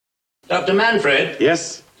Dr. Manfred?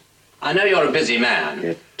 Yes? I know you're a busy man.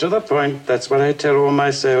 Get to the point. That's what I tell all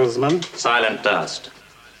my salesmen. Silent dust.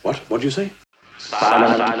 What? What'd you say?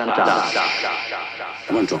 Silent dust. I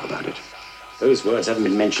won't talk about it. Those words haven't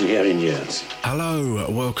been mentioned here in years.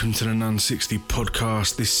 Hello, welcome to the none60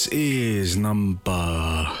 podcast. This is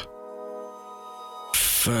number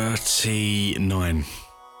 39.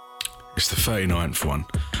 It's the 39th one.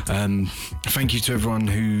 Thank you to everyone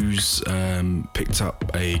who's picked up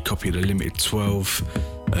a copy of the Limited 12,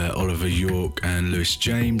 Oliver York and Lewis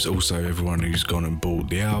James. Also everyone who's gone and bought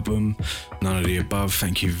the album. None of the above,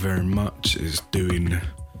 thank you very much. It's doing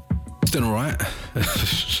alright.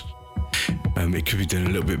 It could be doing a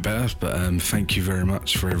little bit better, but thank you very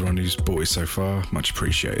much for everyone who's bought it so far. Much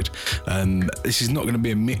appreciated. This is not going to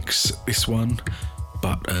be a mix, this one,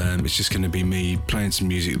 but it's just going to be me playing some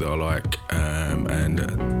music that I like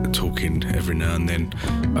and talking every now and then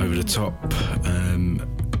over the top.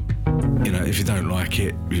 If you don't like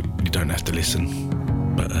it, you don't have to listen.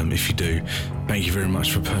 But if you do, thank you very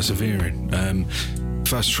much for persevering.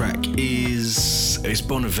 First track it's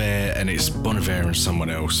Bon Iver, and it's Bon Iver and someone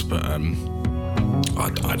else, but I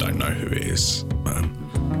don't know who it is.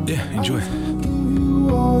 Yeah, enjoy.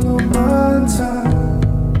 More time.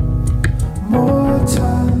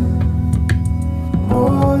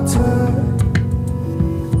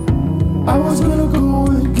 I was gonna go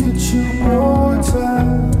and get you more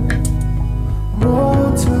time.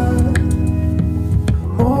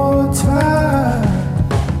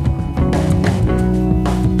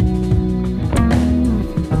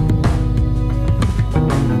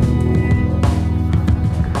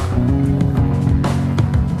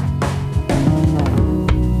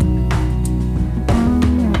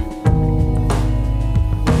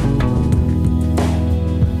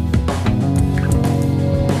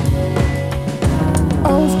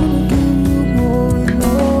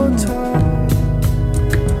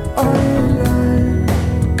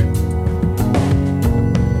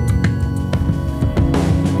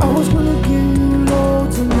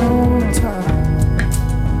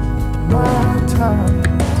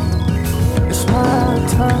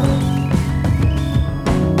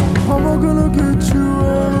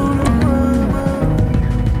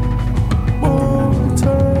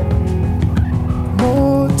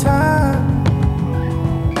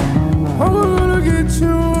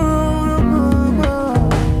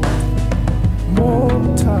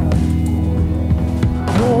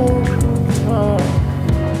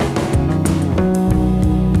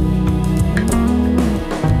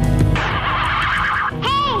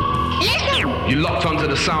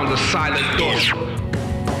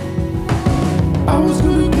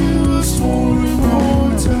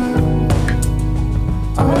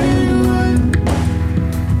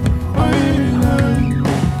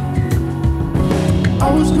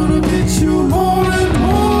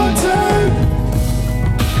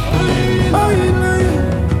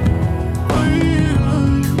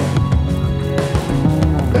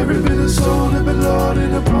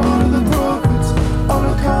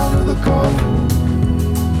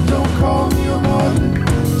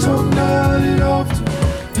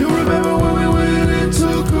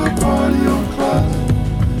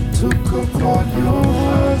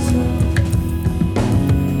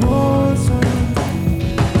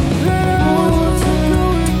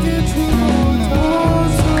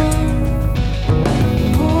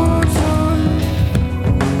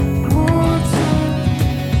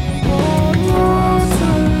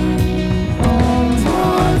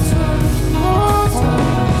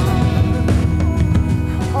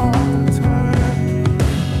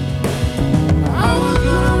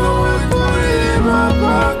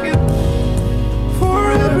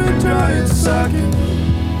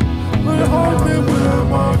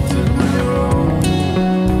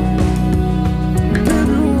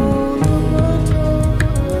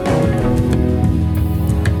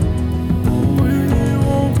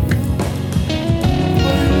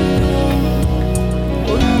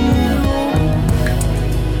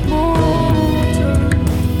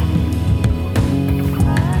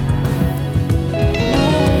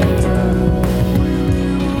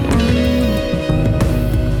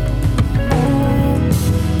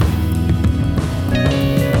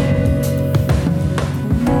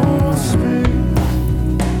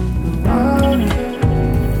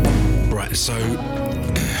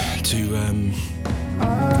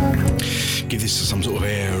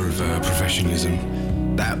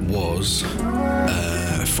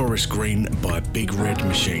 Forest Green by Big Red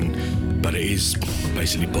Machine, but it is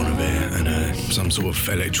basically Bon Iver and some sort of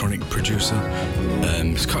electronic producer.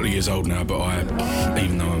 It's a couple of years old now, but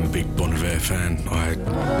even though I'm a big Bon Iver fan, I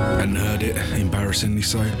hadn't heard it, embarrassingly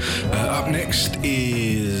so. Up next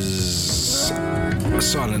is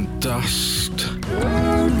Silent Dust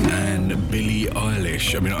and Billie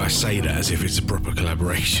Eilish. I mean, I say that as if it's a proper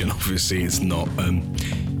collaboration. Obviously it's not.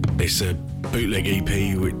 It's a bootleg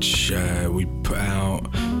EP which we put out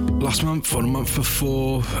last month or the month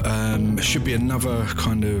before. It should be another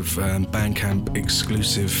kind of Bandcamp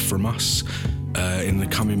exclusive from us in the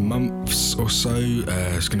coming months or so.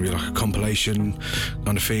 It's going to be like a compilation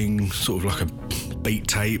kind of thing, sort of like a beat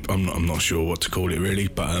tape. I'm not sure what to call it really,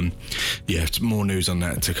 but yeah, more news on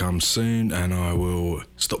that to come soon, and I will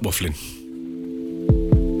stop waffling.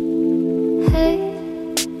 Hey,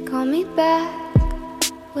 call me back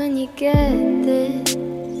when you get this,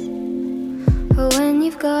 or when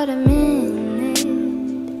you've got a minute.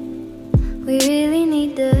 We really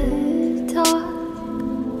need to talk.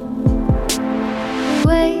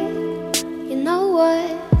 Wait, you know what?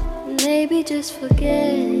 Maybe just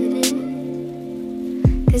forget it,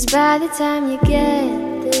 'cause by the time you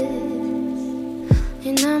get this,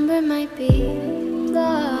 your number might be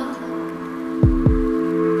blocked.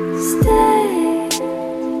 Stay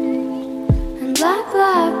and blah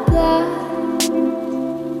blah blah.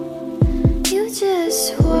 You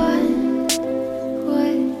just want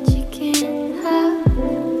what you can't have.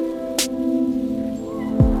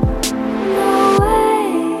 No way,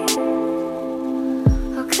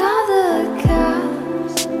 I'll call the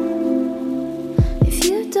cops. If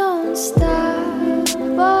you don't stop,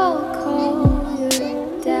 I'll call your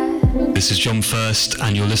dad. This is John First,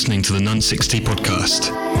 and you're listening to the none60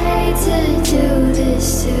 podcast. I hate to do this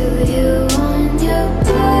to you on your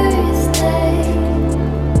birthday.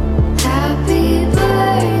 Happy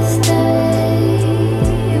birthday,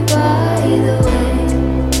 by the way.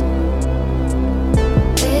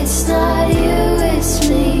 It's not you, it's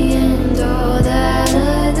me and all that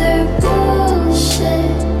other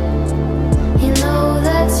bullshit. You know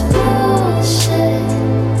that's bullshit,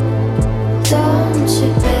 don't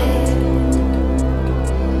you, babe?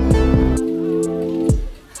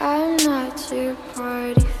 I'm not your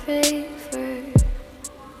party favor.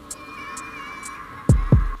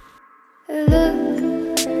 Look,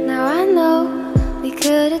 now I know we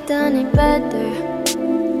could have done it better,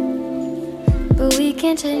 but we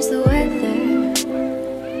can't change the weather.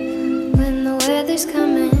 When the weather's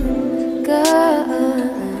coming good,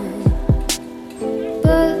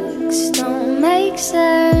 books don't make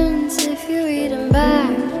sense if you read them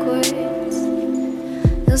backwards.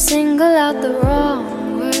 They'll single out the wrong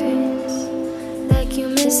words, like you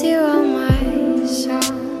mishear all my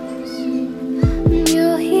songs. And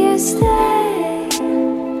you'll hear stay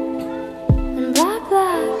and blah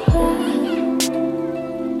blah blah.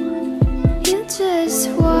 You just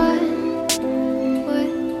want what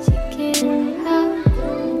you can't have.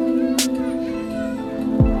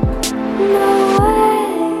 No way,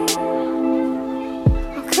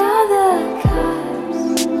 I'll call the cops.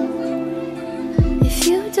 If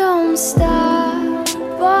you don't stop,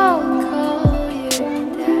 I'll call your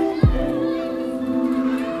dad.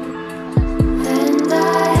 And I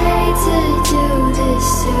hate to do this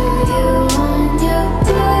to you on your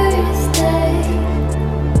birthday.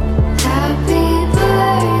 Happy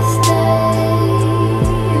birthday,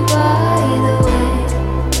 by the way.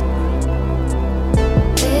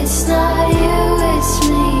 It's not you, it's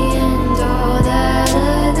me and all that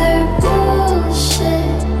other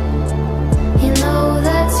bullshit. You know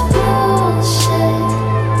that's bullshit,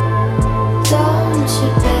 don't you,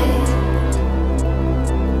 babe?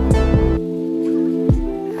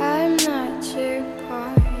 I'm not your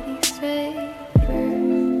party favor.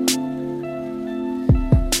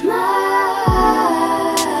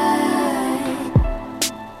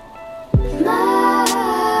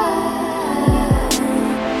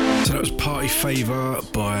 So that was Party Favour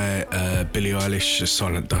by Billie Eilish, a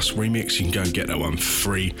Silent Dust remix. You can go and get that one for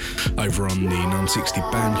free over on the none60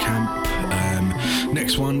 Bandcamp.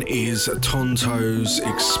 Next one is Tontos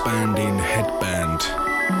Expanding Headband.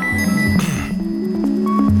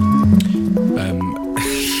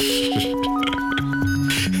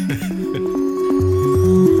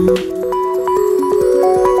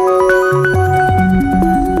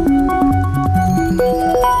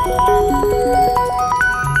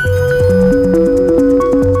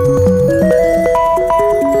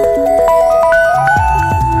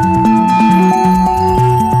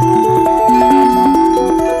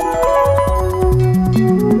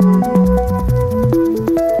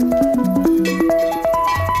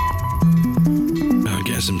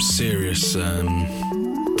 Some serious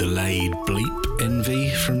delayed bleep envy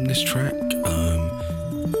from this track.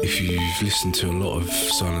 If you've listened to a lot of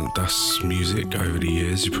Silent Dust's music over the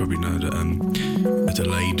years, you probably know that a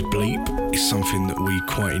delayed bleep is something that we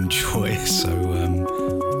quite enjoy. So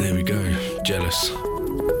there we go, Jealous.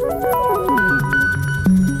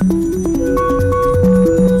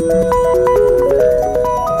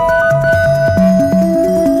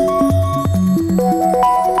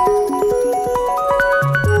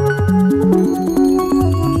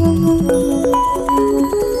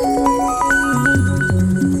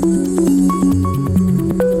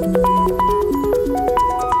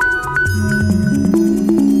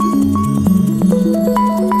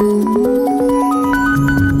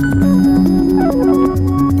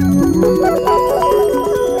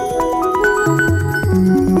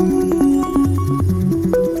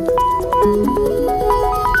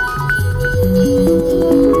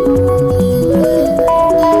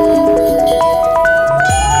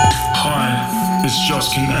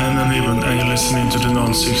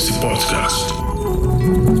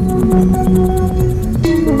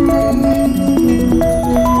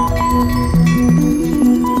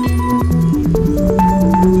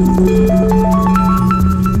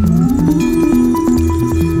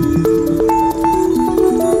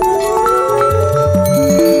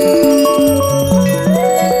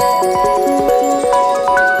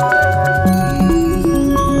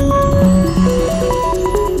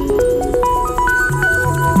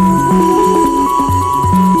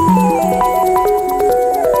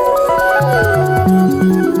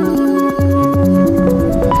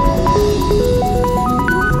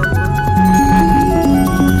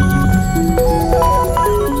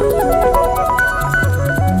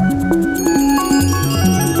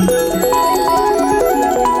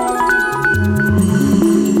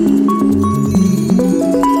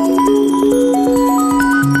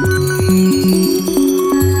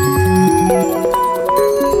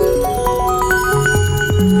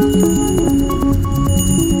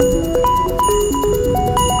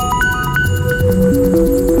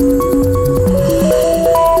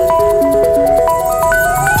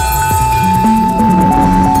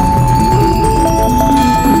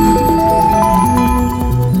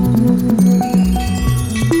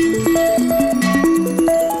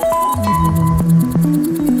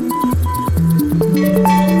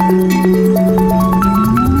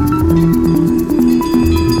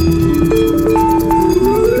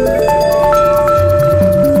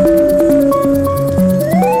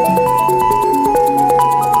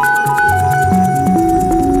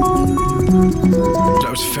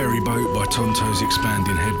 Ferryboat by Tontos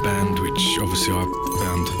Expanding Headband, which obviously I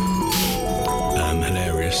found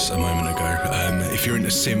hilarious a moment ago. If you're into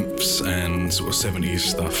synths and sort of 70s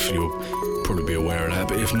stuff, you'll probably be aware of that,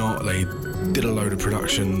 but if not, they did a load of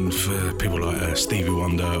production for people like Stevie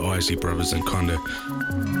Wonder, Isley Brothers, and kind of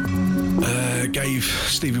gave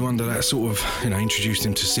Stevie Wonder that sort of, introduced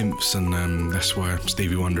him to synths, and that's why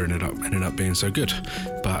Stevie Wonder ended up being so good.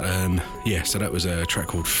 But so that was a track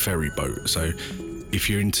called Ferryboat. So if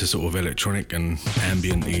you're into sort of electronic and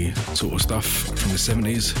ambient-y sort of stuff from the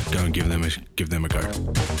 70s, go and give them a go.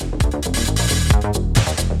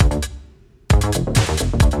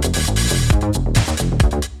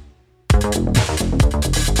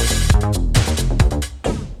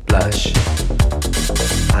 Blush,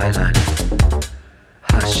 eyeliner,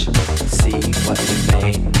 hush, see what you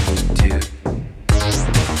made me do.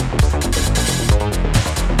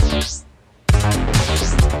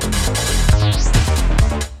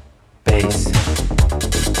 Base,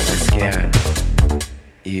 mascara,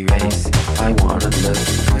 erase, I wanna look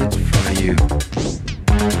good for you.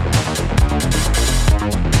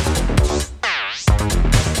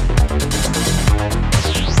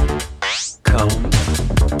 Comb,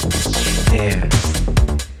 hair,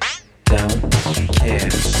 don't care,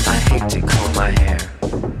 I hate to comb my hair.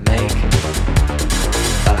 Make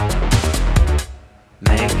up,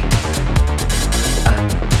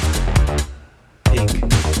 pink,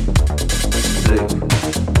 blue,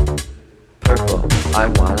 purple, I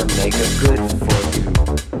wanna make it good for you.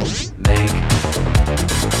 Make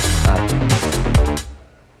up,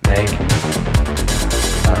 make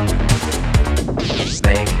up,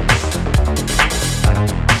 make up,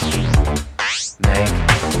 make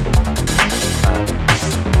up.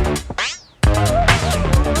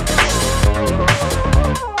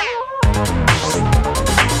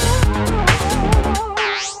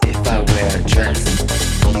 If I wear a dress,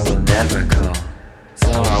 he will never call, so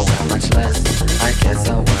I'll wear much less. I guess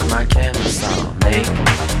I'll wear my camera size.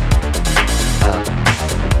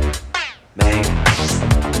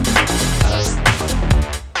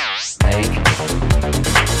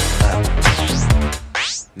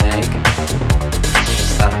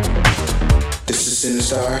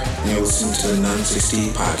 and you're listening to the none60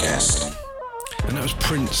 podcast. And that was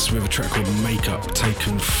Prince with a track called Makeup,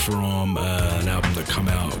 taken from an album that came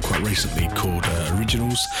out quite recently called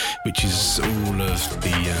Originals, which is all of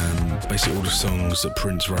the basically all the songs that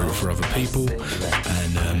Prince wrote for other people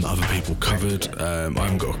and other people covered. I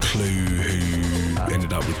haven't got a clue who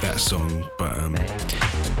ended up with that song, but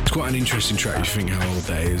it's quite an interesting track if you think how old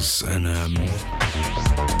that is and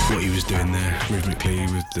what he was doing there rhythmically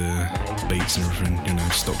with the beats and everything, you know,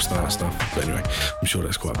 stop-start stuff. But anyway, I'm sure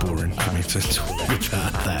that's quite boring for me to talk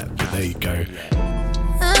about that, but there you go.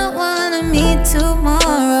 I wanna meet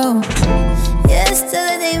tomorrow.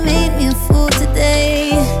 Yesterday made me a fool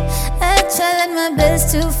today. I tried my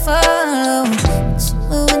best to follow, but you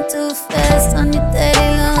moving too fast on your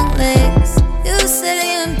day-long legs. You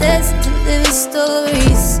say I'm destined to live in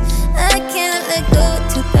stories. I can't let go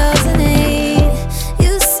of 2008.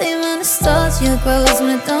 You say my nostalgia grows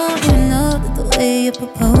when I don't even know that the way you're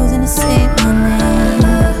proposing to say my name.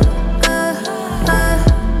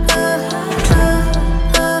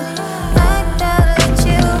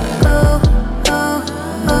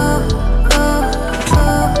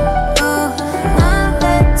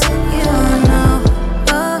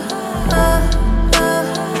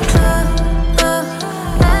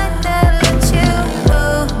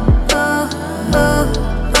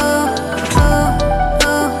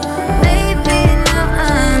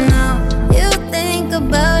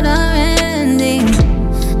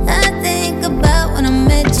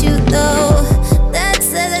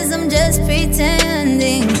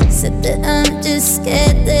 I'm just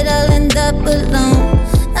scared that I'll end up alone.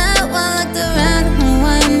 I walked around in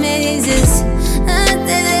Hawaiian mazes. I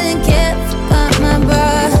didn't care if I got my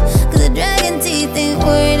bra, cause the dragon teeth ain't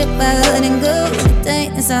worried about letting go of the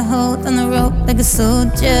tightness I hold on the rope like a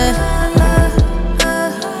soldier.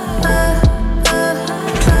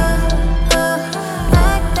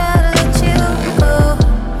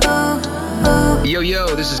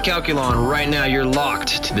 Yo, this is Calculon. Right now you're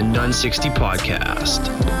locked to the none60 podcast.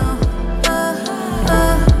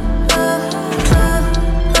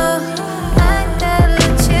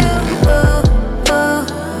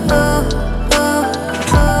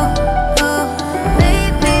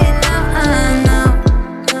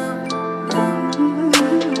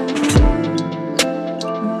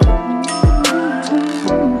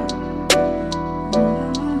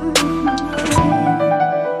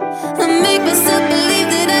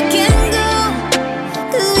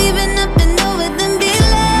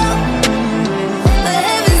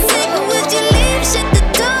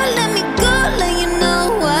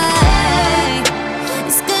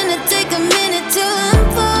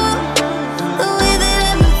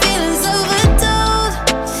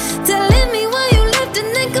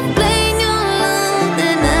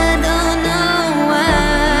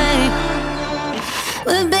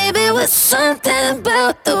 Something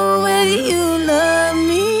about the way you love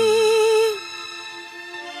me.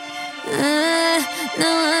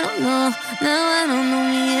 Now I don't know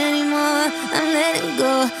me anymore. I'm letting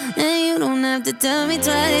go, and you don't have to tell me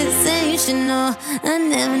twice. And you should know I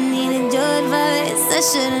never needed your advice. I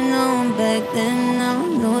should've known back then. Now I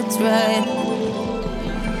know it's right.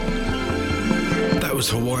 That was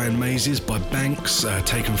Hawaiian Mazes by Banks,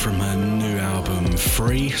 taken from her new album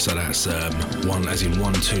Free. So that's one as in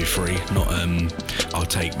 1, 2, 3, not I'll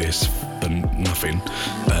take this for nothing.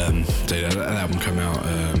 So that album came out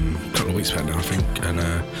a couple of weeks back now, I think, and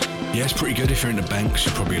yeah, it's pretty good. If you're into Banks,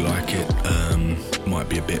 you'll probably like it. Might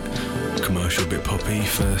be a bit commercial, a bit poppy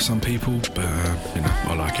for some people, but you know,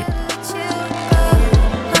 I like it.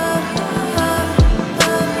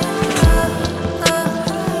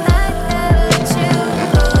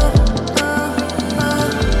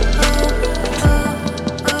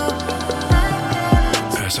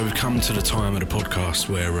 So we've come to the time of the podcast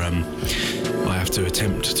where I have to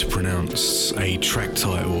attempt to pronounce a track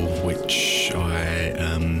title which I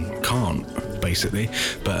can't, basically.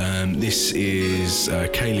 But this is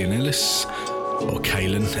Kaelin Ellis, or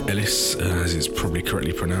Kaelin Ellis, as it's probably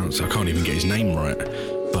correctly pronounced. I can't even get his name right.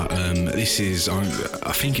 But this is, I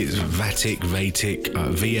think it's Vatic, Vatic,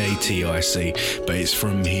 Vatic, but it's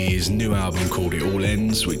from his new album called It All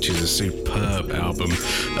Ends, which is a superb album.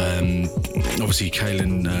 Obviously,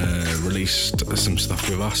 Kaelin released some stuff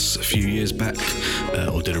with us a few years back,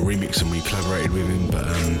 or did a remix and we collaborated with him, but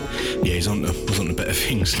yeah, he's on the better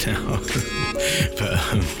things now.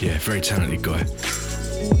 But yeah, very talented guy.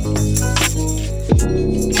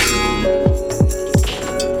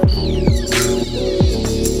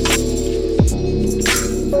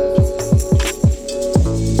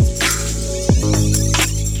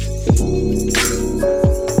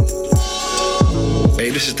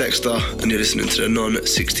 this is Dexter, and you're listening to the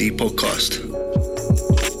none60 podcast.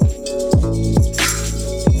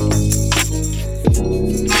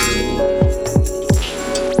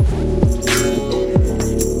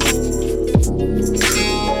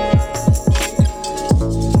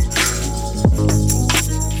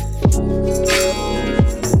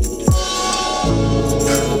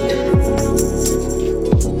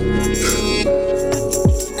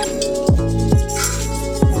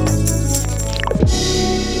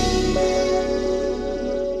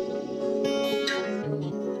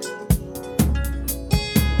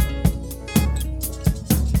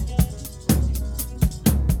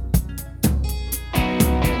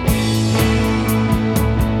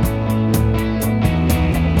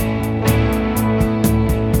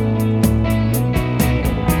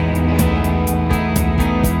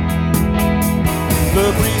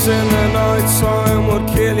 In the night time would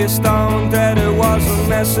kill you stone dead. It was a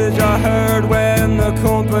message I heard when the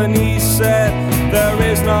company said there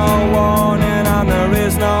is no warning and there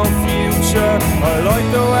is no future. I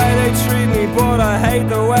like the way they treat me, but I hate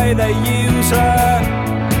the way they use her.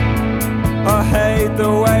 I hate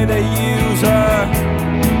the way they use her.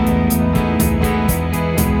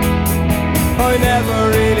 I never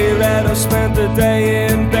really read, I spent the day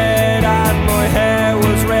in bed and my hair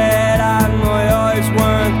was red and my eyes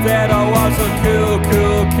weren't dead. I was a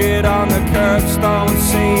cool kid on the curbstone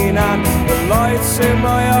scene, and the lights in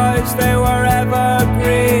my eyes, they were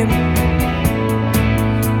evergreen,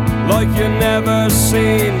 like you never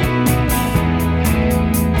seen.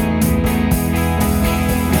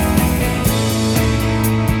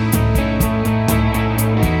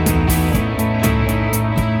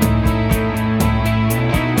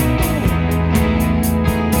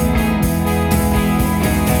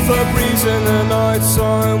 In the night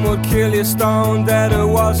time would kill you stone dead. It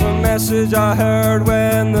was a message I heard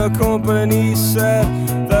when the company said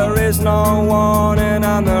there is no warning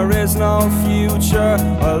and there is no future.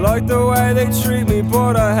 I like the way they treat me,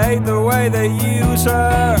 but I hate the way they use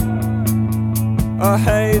her. I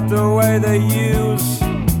hate the way they use.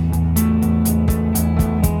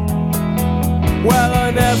 Well,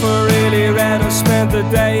 I never really read, I spent the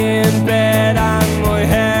day in bed and my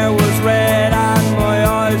hair was red and my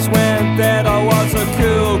eyes went dead. I was a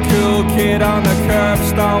cool kid on the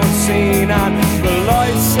curbstone scene, and the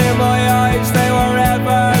lights in my eyes, they were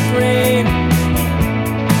evergreen,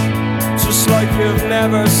 just like you've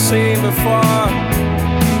never seen before.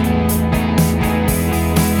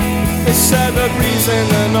 They said the breeze in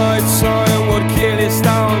the night time would kill you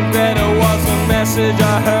stone dead. It was a message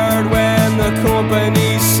I heard when the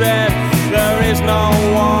company said there is no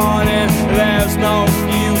warning, there's no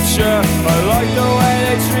future. I like the way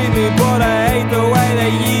they treat me, but I hate the way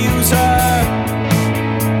they use her.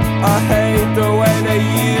 I hate the way they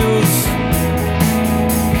use.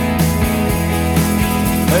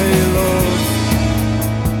 Hey love,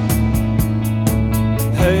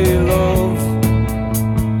 hey love,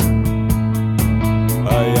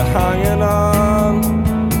 are you hanging on?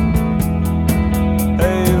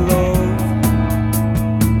 Hey love,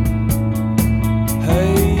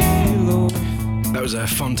 hey love. That was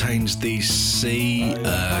Fontaines Dizee,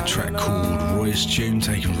 track called Roy's Tune,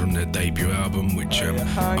 taken from their debut album, which I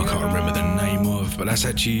can't remember the name of, but that's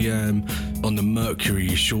actually on the Mercury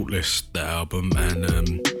shortlist, that album, and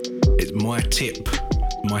it's my tip.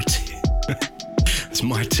 It's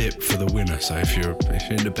my tip for the winner. So if you're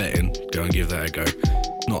into betting, go and give that a go.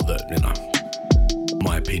 Not that, you know,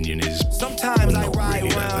 my opinion is sometimes I ride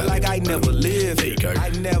really around like I never lived. There you go. I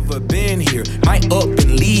never been here. Might up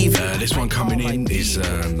and leave. This one coming in is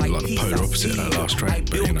like the polar opposite of that last track,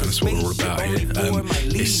 but you know that's what we're all about here.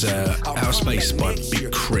 It's Outer Space by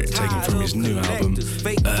Big K.R.I.T, taken from his new album.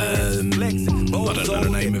 I don't know the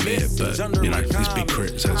name of it, but you know it's Big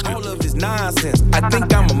K.R.I.T, so it's good. All of this nonsense. I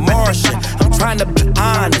think I'm a Martian. I'm trying to be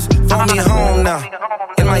honest. Phone me home now.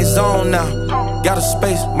 In my zone now. Got a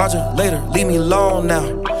space modulator. Leave me alone now.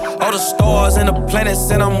 All the stars and the planets,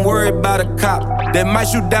 and I'm worried about a cop that might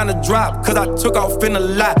shoot down the drop, cause I took off in a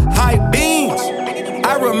lot. High beams.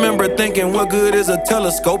 I remember thinking, what good is a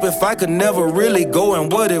telescope if I could never really go?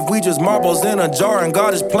 And what if we just marbles in a jar and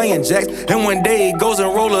God is playing jacks, and one day he goes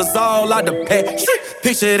and roll us all out the pack?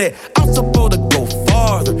 Picture that. I'm supposed to go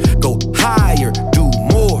farther, go higher, do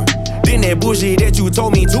more than that bullshit that you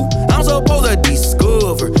told me to. I'm supposed to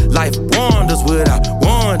discover life wonders without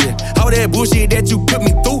wondering all that bullshit that you put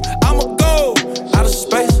me through. I'ma go out of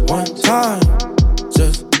space one time,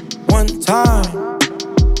 just one time.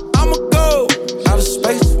 I'ma go out of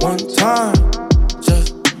space one time,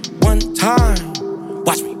 just one time.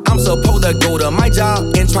 Watch me, I'm supposed to go to my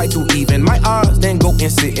job and try to even my odds, then go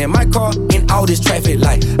and sit in my car in all this traffic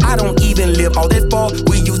light. I don't even live all that far.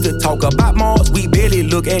 We used to talk about Mars, we barely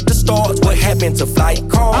look at the stars. What happened to flight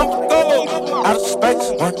cars? I'm going out of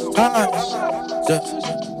space one time, just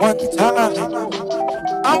one time.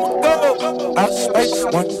 I'm going out of space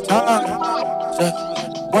one time, just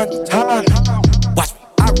one time. Watch me.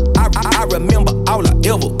 I remember all I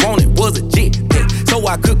ever wanted was a jet, so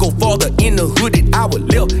I could go farther in the hood that I would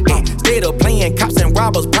live. Instead of playing cops and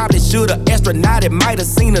robbers, probably should've astronauted. Might have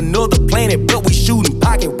seen another planet, but we shooting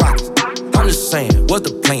pocket rockets. I'm just saying, what's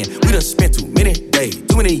the plan? We done spent too many days,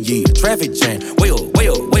 too many years, traffic jam. Way up,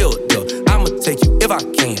 there. I'ma take you if I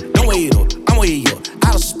can. Don't wait up, I'm way up.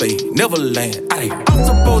 Out of space, never land. I'm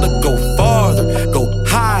supposed to go farther, go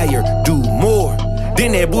higher, do more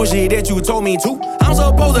than that bullshit that you told me to. I'm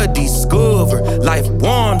supposed to discover life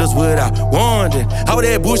wonders without wondering all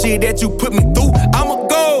that bullshit that you put me through. I'ma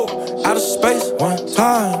go out of space one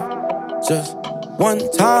time, just one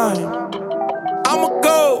time. I'ma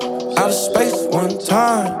go out of space one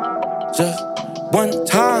time, just one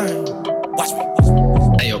time. Watch me.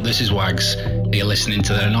 Hey up, this is Wags. You're listening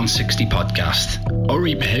to the none60 podcast.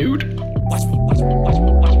 Alright, behood. Watch me.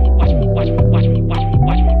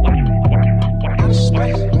 Out of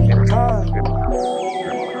space one time.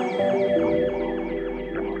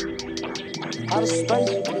 Out of space.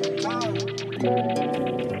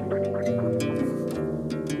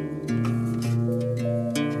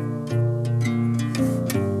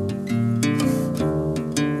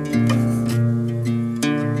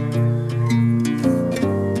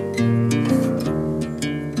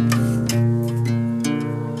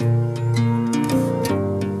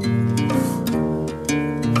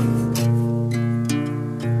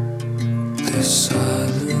 This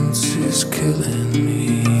silence is killing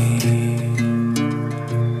me.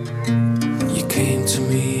 You came to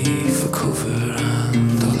me for cover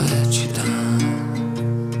and I let you down.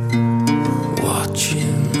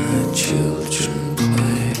 Watching the children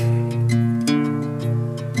play.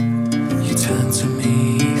 You turned to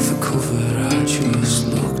me for cover, I just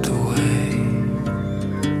looked away.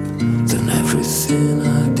 Then everything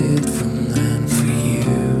I did from then for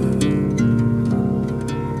you,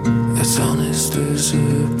 as honest as a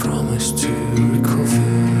promise to recover.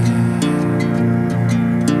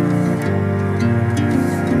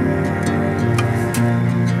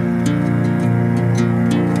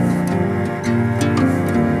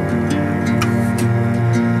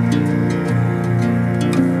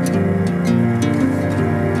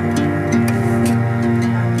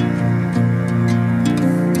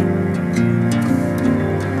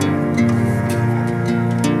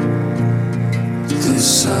 This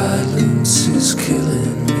silence is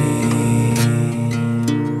killing me.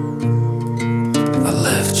 I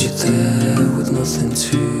left you there with nothing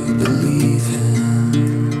to believe in.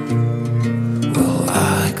 Well,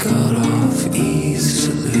 I got off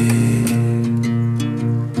easily,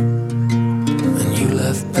 and you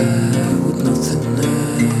left bare with nothing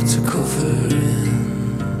there to cover in.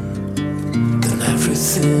 Then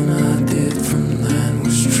everything I did from then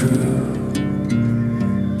was true.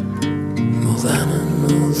 More than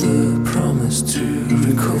another promise to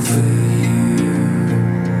recover you.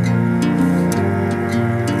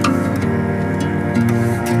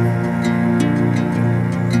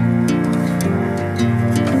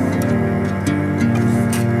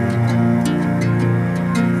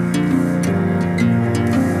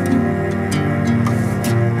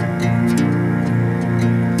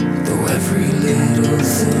 Though every little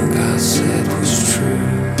thing I said was true,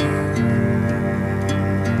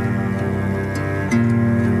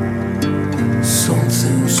 some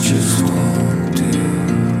things just won't do.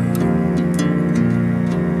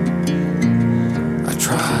 I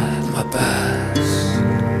tried my best,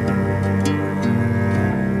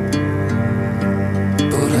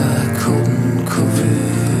 but I couldn't cover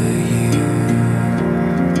you.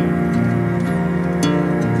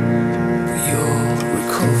 But you'll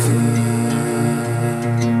recover.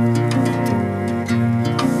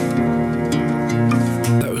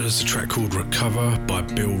 That was a track called Recover by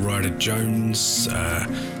Bill Ryder-Jones,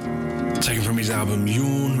 taken from his album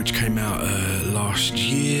Yawn, which came out last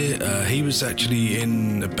year. He was actually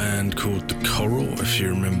in a band called The Coral, if you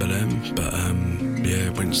remember them, but yeah,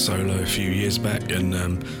 went solo a few years back, and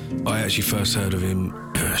I actually first heard of him,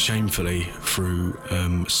 shamefully, through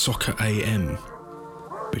Soccer AM,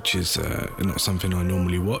 which is not something I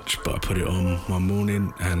normally watch, but I put it on one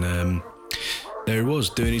morning, and there he was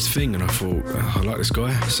doing his thing, and I thought, I like this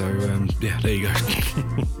guy, so yeah, there you go.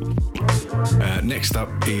 Next up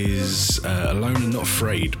is Alone and Not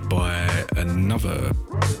Afraid by another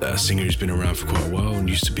singer who's been around for quite a while and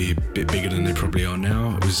used to be a bit bigger than they probably are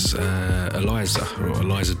now. It was Eliza, or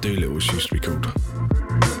Eliza Doolittle, she used to be called.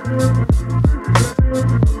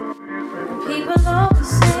 People always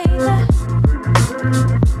say that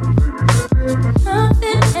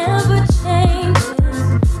nothing ever changes,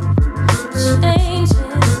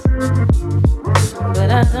 but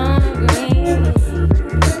I don't agree,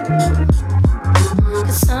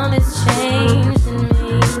 'cause something's changed in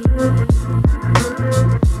me.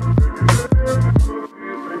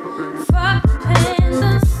 Fuck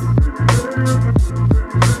pandas,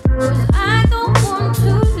 'cause I don't want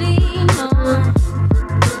to lean on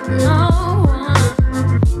no one.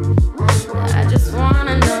 I just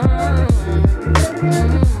wanna know,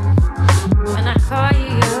 when I call you,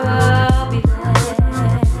 you'll be there.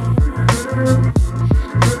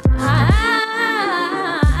 I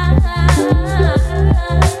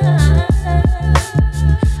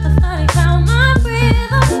finally found my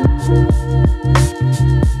rhythm,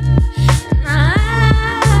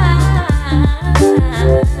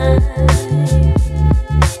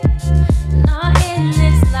 not in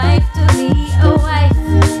this life to be a wife.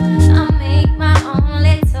 I make my own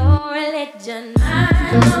little religion. I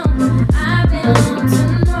know I belong to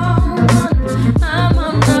no one. I'm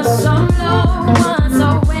on the solo one, so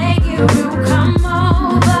when you come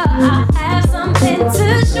over, I have something to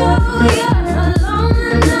show you. Alone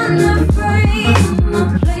and unafraid, the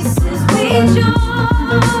places we join.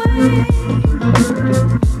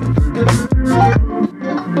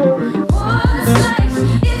 What's life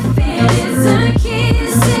if it isn't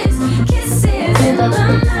kisses? Kisses in the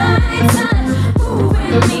nighttime,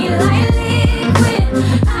 moving me like liquid.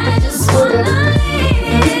 I just wanna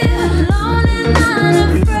live alone and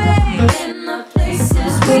unafraid in the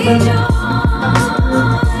places we join.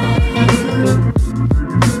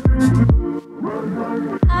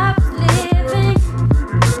 I was living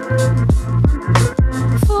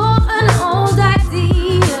for an old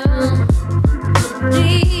idea,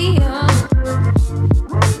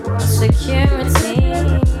 security,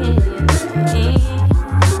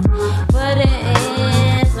 but it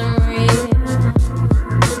isn't real.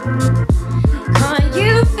 Can't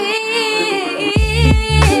you feel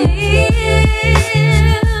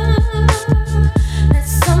that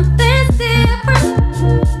something's different?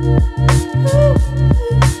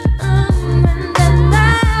 And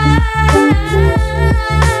that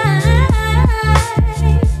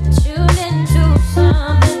tuned into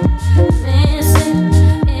something missing.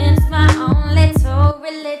 It's my own little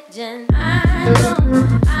religion. I know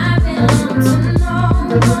I belong to no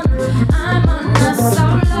one. I'm on the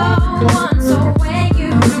solo one, so when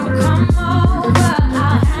you come over,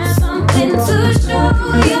 I'll have something to show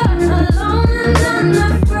you. Alone and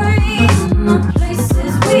unafraid, the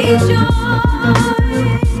places we join.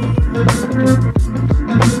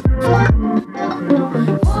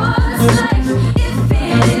 What's life if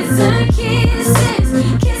it isn't kisses?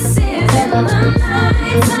 Kisses in the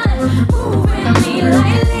nighttime, moving me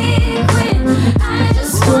like liquid. I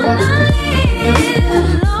just wanna live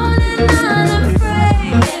alone and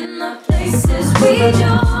unafraid in the places we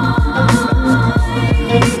join.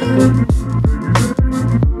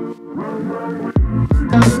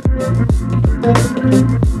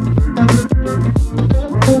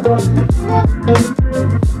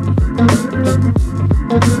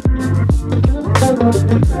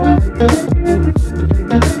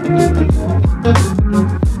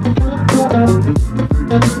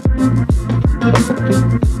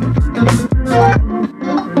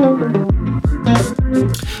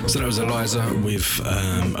 So that was Eliza with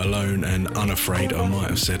Alone and Unafraid. I might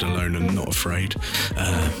have said Alone and Not Afraid,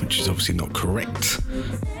 which is obviously not correct.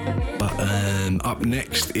 But up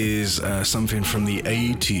next is something from the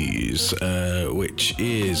 80s, which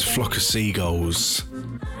is Flock of Seagulls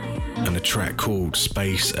and a track called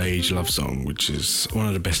Space Age Love Song, which is one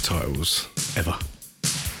of the best titles ever.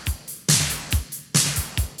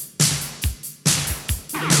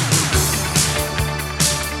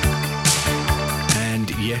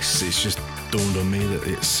 Yes, it's just dawned on me that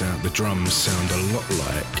the drums sound a lot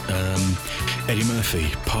like Eddie Murphy,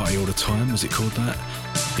 Party All the Time, was it called that?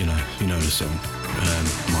 You know the song.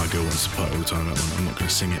 My Girl Wants to Party All the Time, that one. I'm not going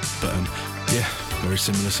to sing it, but yeah, very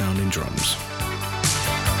similar sounding drums.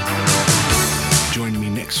 Join me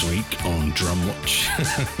next week on Drum Watch.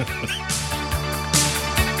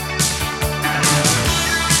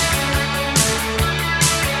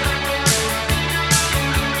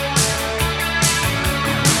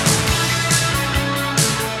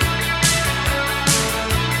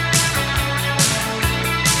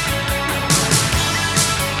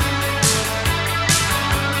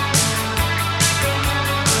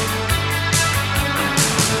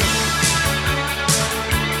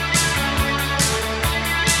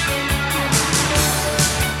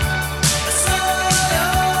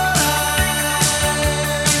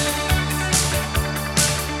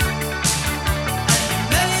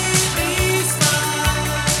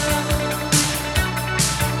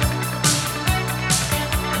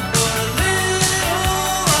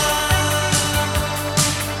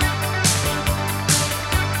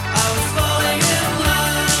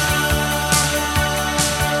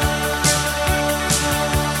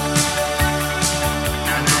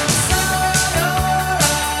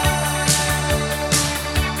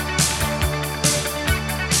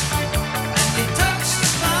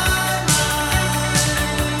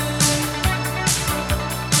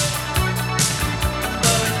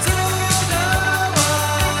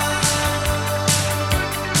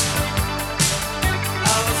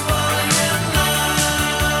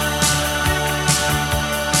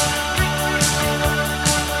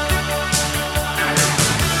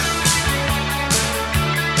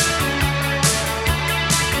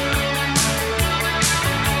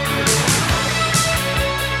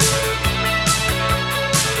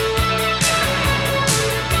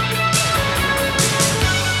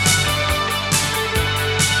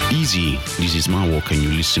 Dizee. This is my walk, and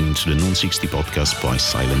you're listening to the none60 podcast by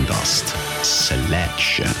Silent Dust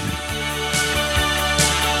Selection.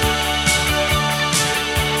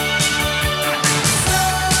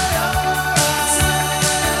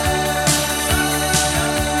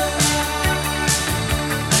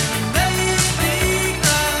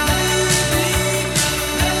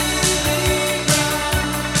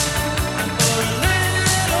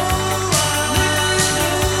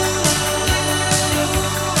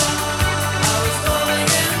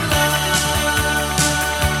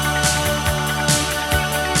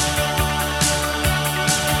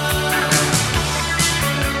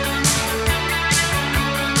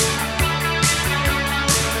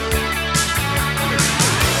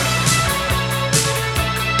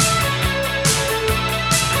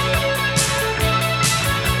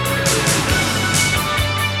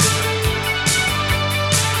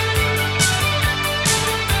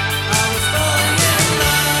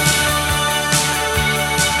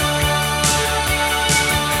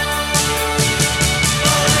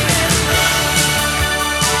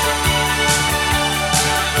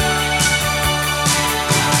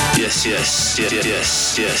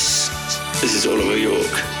 Yes. This is Oliver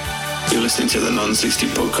York. You're listening to the none60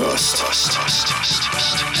 podcast.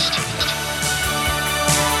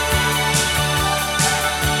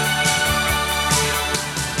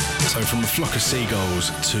 So from a flock of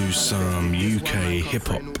seagulls to some UK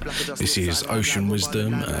hip-hop, this is Ocean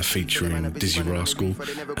Wisdom featuring Dizee Rascal,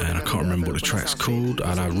 and I can't remember what the track's called.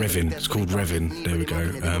 I know, Revvin. It's called Revvin. There we go.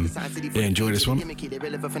 Yeah, enjoy this one.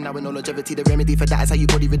 The remedy for that is how you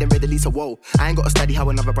body rhythm readily, so whoa. I ain't got to study how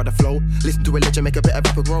another brother flow. Listen to a legend, make a better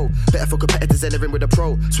rapper grow. Better for competitors than living with a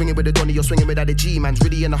pro. Swinging with a Donny, you're swinging without a G. Man's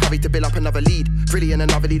really in a hurry to build up another lead. Really in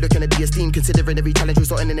another lead, looking at the esteem. Considering every challenge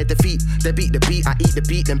resulting in a defeat. They beat the beat, I eat the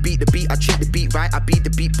beat, then beat the beat. I treat the beat right, I beat the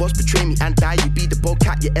beat. Boss betray me and die. You be the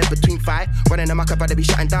bobcat, you're between fight. Running a muck, I'd rather be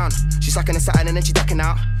shutting down. She sucking a satin and then she ducking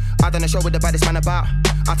out. I done a show with the baddest man about.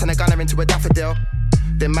 I turn a gunner into a daffodil.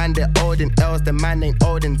 The man they're old in L's, the man ain't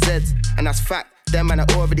old in Z's. And that's fact, them man I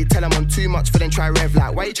already tell them I'm too much for them try rev.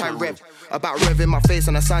 Like, why you try rev? About revving my face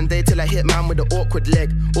on a Sunday till I hit man with the awkward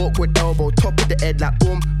leg. Awkward elbow, top of the head like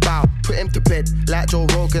boom, bow. Put him to bed, like Joe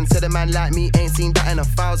Rogan. Said a man like me ain't seen that in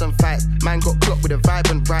 1,000 fights. Man got clocked with a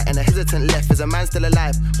vibrant right and a hesitant left. Is a man still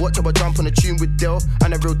alive? Watch how I jump on a tune with Dill.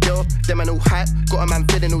 I'm a real deal, them man all hype. Got a man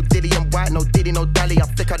feeling all diddy and white. No diddy, no dally, I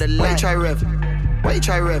flick out the light. Why you try rev? Why you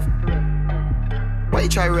try rev? Why you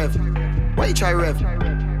try rev? Why you try rev?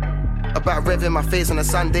 About revving my face on a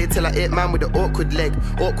Sunday till I hit man with the awkward leg,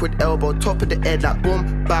 awkward elbow, top of the head like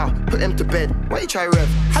boom, bow, put him to bed. Why you try rev?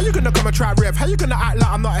 How you gonna come and try rev? How you gonna act like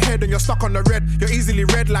I'm not ahead and you're stuck on the red? You're easily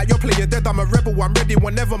red like you're playing dead. I'm a rebel, I'm ready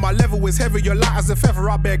whenever my level is heavy. You're light as a feather,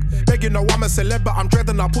 I beg. You know I'm a celeb, but I'm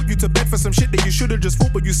dreading. I'll put you to bed for some shit that you should've just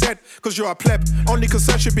thought, but you said, cause you're a pleb. Only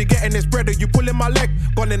concern should be getting this bread. Are you pulling my leg?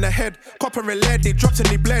 Gone in the head, copper and lead, he dropped and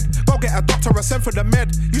he bled. Go get a doctor, I sent for the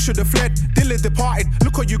med. You should've fled, Dylan departed.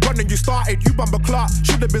 Look what you gone and you started. You bumble clock,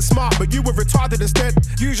 should've been smart, but you were retarded instead.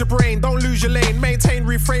 Use your brain, don't lose your lane. Maintain,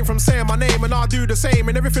 refrain from saying my name, and I'll do the same.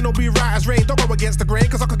 And everything will be right as rain. Don't go against the grain,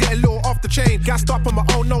 cause I could get a little off the chain. Gassed up on my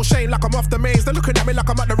own, no shame, like I'm off the mains. They're looking at me like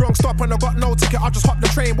I'm at the wrong stop, and I got no ticket, I'll just hop the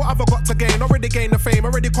train. What have I got to gain? Already gained the fame,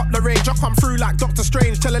 already copped the range. I come through like Doctor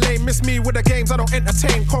Strange. Tell a lane, miss me with the games, I don't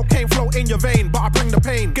entertain. Cocaine flow in your vein, but I bring the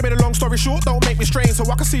pain. Give me the long story short, don't make me strain, so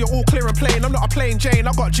I can see it all clear and plain. I'm not a plain Jane,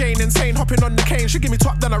 I got Jane insane, hopping on the cane. She give me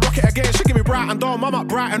top, then I rock it again. She give me bright and dome, I'm up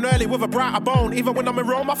bright and early with a brighter bone. Even when I'm in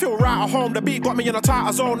Rome, I feel right at home. The beat got me in a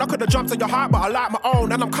tighter zone. I could've jumped in your heart, but I like my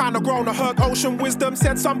own. And I'm kinda grown. I heard Ocean Wisdom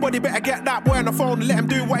said somebody better get that boy on the phone. Let him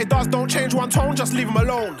do what he does, don't change one tone, just leave him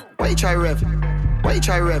alone. Why you try rev? Why you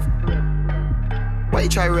try rev? Why you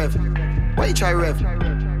try rev? Why you try rev?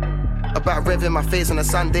 About revving my face on a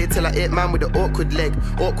Sunday till I hit man with the awkward leg,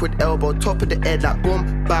 awkward elbow, top of the head like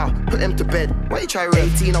boom, bow, put him to bed. Why you try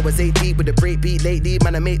rev? 18, I was 8 deep with a break beat lately.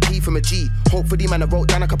 Man, I made P from a G. Hopefully, man, I wrote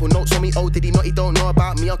down a couple notes on me. Oh, did he not? He don't know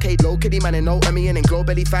about me. Okay, low kitty, man, and know of me. And then glow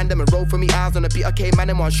belly fan them and roll for me. Eyes on the beat, okay, man,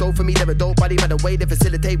 and one show for me. They're a dope buddy, by the way they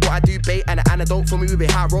facilitate what I do, bait. And an antidote for me with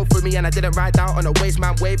a high road for me. And I didn't ride out on a waste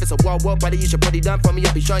man wave. It's a wild world, buddy, you should probably done for me.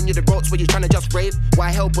 I'll be showing you the ropes where you're trying to just rave.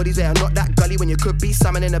 Why help buddies that are not that gully when you could be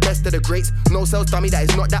summoning the best of the greats. No sales dummy, that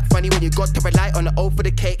is not that funny when you got to rely on the O for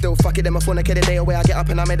the cake. They'll fuck it, them a phone, I get a day away. I get up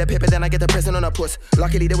and I made a paper, then I get the prison on a puss.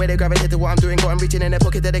 Luckily the way they gravitate to what I'm doing, got them reaching in their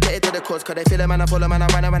pocket, dedicated to the cause. Cause they feel a man, I follow man, I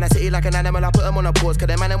run around the city like an animal, I put them on a pause. Cause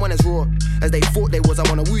they man, them one is raw, as they thought they was. I'm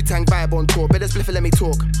on a Wu-Tang vibe on tour, better spliff and let me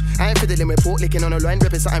talk. I ain't fiddling with pork, licking on a line,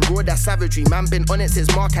 ripping something raw, that's savagery. Man been on it since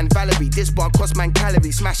Mark and Valerie. This bar cost man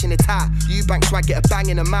calories, smashing it high. You bank swag, get a bang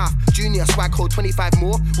in the mouth. Junior swag, hold 25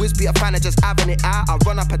 more. Wiz be a fan of just having it out. I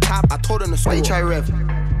run up a tab, I told them to score. Why you try Rev?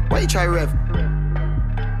 Why you try Rev?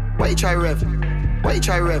 Why you try Rev? Why you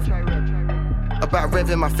try Rev? About Rev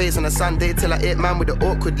in my face on a Sunday till I hit man with the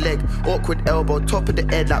awkward leg, awkward elbow, top of the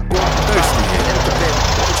head like boom, end the bed.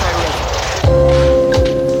 Why you try Rev?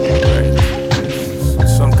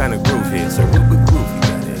 Some kind of groove here, it's a real good groove you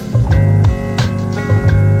got here.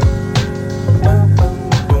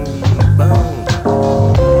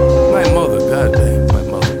 My mother, goddamn, my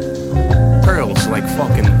mother. Pearls like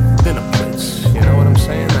fucking dinner plates, you know what I'm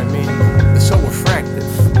saying? I mean, they're so refractive.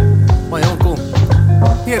 My uncle,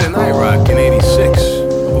 he had an IROC in 86.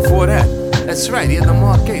 Before that, that's right, he had the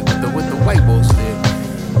Mark 8 with the white balls there.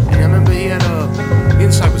 And I remember he had the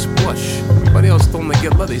inside was plush. Everybody else told him to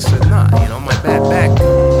get leather. He said, nah, you know, my bad back.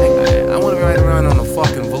 I want to ride around on a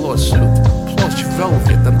fucking velour suit. Plush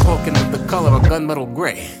velvet. I'm talking with the color of gunmetal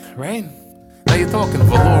gray, right? Now you're talking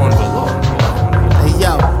velour and velour. Hey,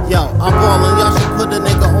 yo, I'm ballin', y'all should put a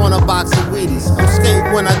nigga on a box of Wheaties. I'm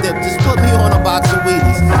skating when I dip, just put me on a box of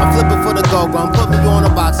Wheaties. I'm flipping for the go-gun, put me on a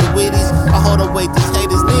box of Wheaties. I hold a weight, these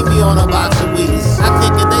haters need me on a box of Wheaties. I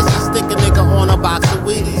kick it, they should stick a nigga on a box of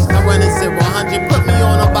Wheaties. I run it 0-100, put me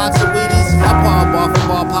on a box of Wheaties. I paw ball for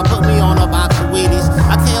ball pop, put me on a box of Wheaties.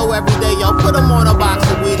 I KO every day, yo, put him on a box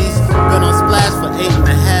of Wheaties. Been on Splash for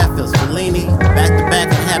 8.5, feels Fellini. Back to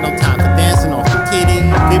back, I had no time for dancing off the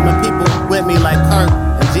TD. Keeping people with me like Kirk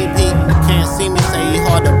and GP. You can't see me, say he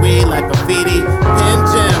hard to read like graffiti. Pin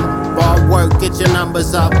Jim, ball work, get your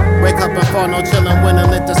numbers up. Wake up and fall, no chillin' when I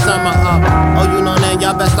lit the summer up. Oh, you know that,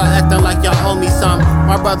 y'all best start acting like y'all owe me some.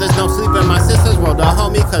 My brothers don't sleep and my sisters roll the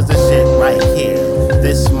homie, cause the shit right here,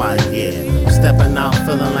 this my year. Stepping out,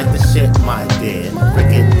 feeling like the shit my dear.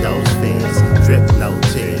 Forget those fears, drip no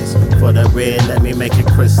tears. For the real, let me make it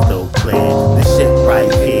crystal clear. The shit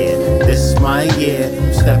right here, this my year.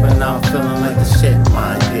 Stepping out, feeling like the shit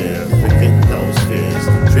my dear. Forget those fears,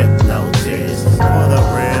 drip no tears. For the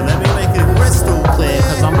real, let me make it crystal clear.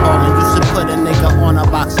 Cause I'm ballin', you should put a nigga on a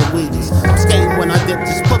box of Wheaties. I'm skating when I dip,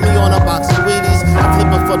 just put me on a box of Wheaties. I'm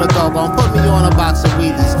flipping for the go-gon, put me on a box of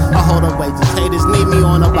Wheaties. I hold a weight, these haters need me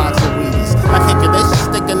on a box of Wheaties. I kick it, they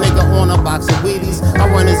should stick a nigga on a box of Wheaties. I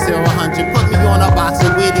run it 0-100, put me on a box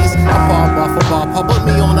of Wheaties. I paw ball for ball pop, put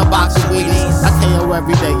me on a box of Wheaties. I KO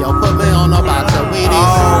every day, yo, put me on a box of Wheaties.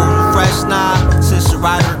 Oh, fresh now, since your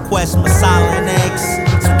rider request masala and eggs.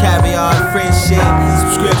 Some caviar, friendship,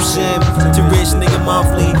 subscription to Rich Nigga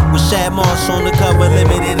Monthly with Shad Marsh on the cover,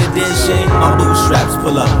 limited edition. My bootstraps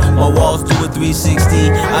pull up, my walls do a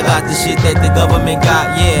 360. I got the shit that the government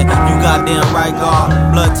got, yeah. You goddamn right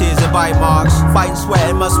guard, blood, tears, and bite marks. Fighting,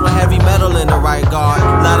 sweating, muscle, heavy metal in the right guard.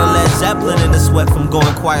 Lot of Led Zeppelin in the sweat from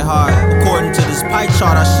going quite hard. According to this pie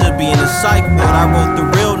chart, I should be in the psych ward. I wrote the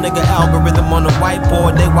real nigga algorithm on the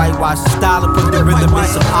whiteboard. They whitewash the style and put the rhythm in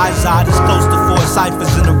some eyes out. It's close to 4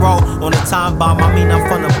 ciphers in a row. On a time bomb, I mean I'm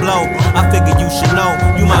finna blow. I figure you should know.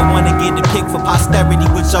 You might wanna get the pick for posterity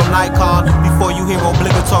with your Nikon before you hear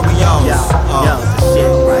obligatory yo. Yo, the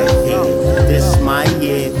shit right here, this my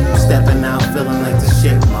year. Stepping out, feeling like the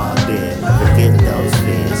shit my dear. Forget those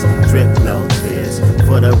fears, drip no tears.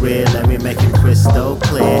 For the real, let me make it crystal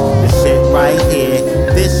clear. The shit right here,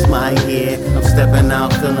 this my year. I'm stepping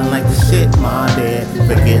out, feeling like the shit my dear.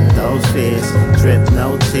 Forget those fears, drip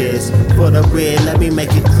no tears. For the real, let me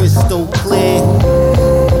make it crystal clear.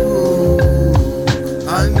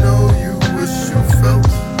 I know you wish you felt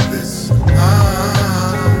this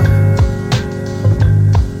high,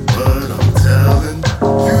 but I'm telling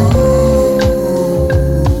you,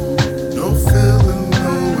 no feeling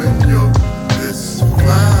knowing you're this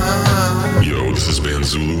fly. Yo, this is Ban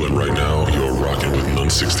Zulu, and right now you're rocking with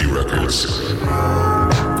none60 Records.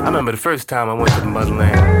 I remember the first time I went to the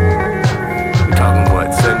motherland. We talking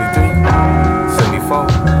what, 73? 74?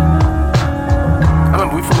 I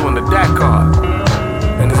remember we flew in the Dakar,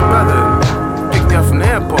 and his brother picked me up from the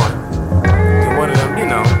airport in one of them, you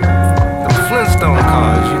know, them Flintstone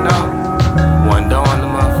cars, you know. One door on the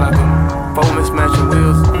motherfucking 4 mismatching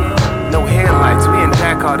wheels, no headlights. We in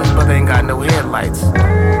Dakar, this brother ain't got no headlights.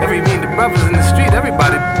 The brothers in the street,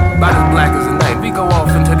 everybody about as black as a night. We go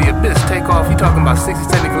off into the abyss, take off. You talking about 60,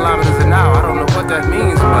 70 kilometers an hour. I don't know what that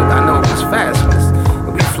means, but I know it was fast.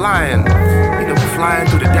 We flying, you know, we flying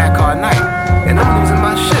through the Dakar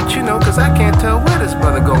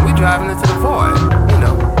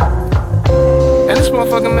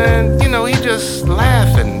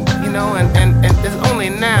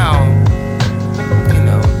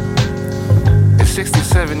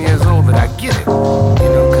 67 years old that I get it. You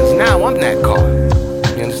know, cause now I'm that car.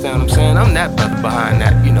 You understand what I'm saying? I'm that brother behind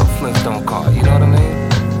that, you know, Flintstone car. You know what I mean?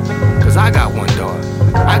 Cause I got one door.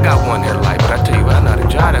 I got one headlight, but I tell you what, I know how to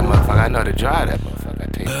drive that motherfucker. I know how to drive that motherfucker. I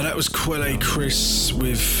tell you. That was Quelle Chris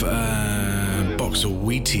with Box of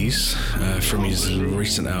Wheaties from his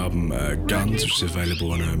recent album Guns, which is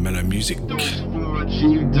available on Mellow Music.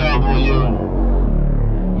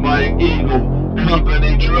 My Eagle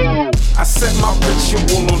Company drove. I set my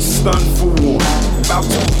ritual on stun for war. About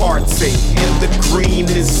to partake in the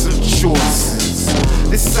greenness of choices.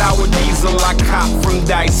 This sour diesel I cop from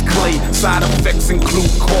Dice Clay. Side effects include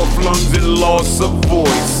cough, lungs, and loss of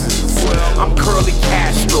voice. I'm Curly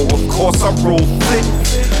Castro, of course I roll thick.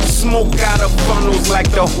 Smoke out of funnels like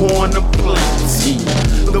the horn of plenty.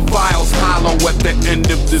 The vials hollow at the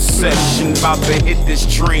end of the session. About to hit this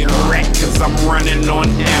train wreck cause I'm running on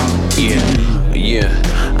empty. Yeah,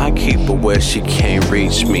 I keep her where she can't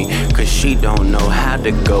reach me, cause she don't know how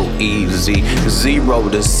to go easy. 0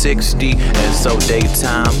 to 60, and so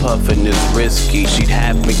daytime puffin' is risky. She'd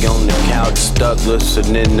have me on the couch stuck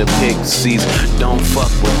listening to Pixies. Don't fuck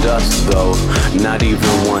with us though, not even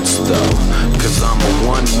once though, cause I'm a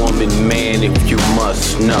one-woman man if you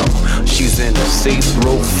must know. She's in a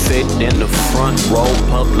see-through fit in the front row,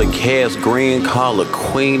 public hair's green, call her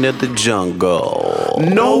queen of the jungle.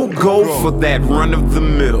 No go for that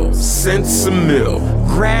run-of-the-mill, sense a mill,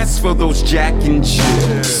 grass for those Jack and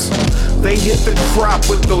Jills. They hit the crop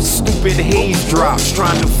with those stupid haze drops,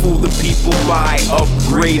 trying to fool the people by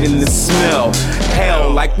upgrading the smell.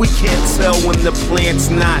 Hell, like we can't tell when the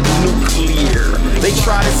plant's not nuclear. They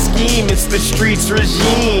try to scheme, it's the streets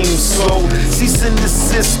regime. So cease and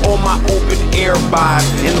desist on my open air vibe.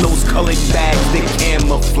 In those colored bags, they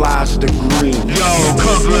camouflage the green. Yo,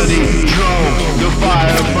 company, drone, the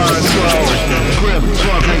fire burns slow. Grift,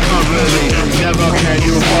 fucking company, never can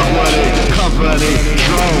you fuck with it. Company,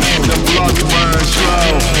 drone, the blood burns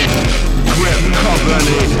slow. Grift,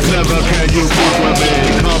 company, never can you fuck with me.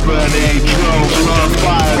 Company, drone, blood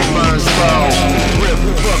fire burns slow. Grift,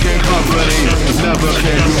 fucking company, never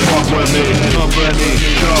can you fuck with me. Company,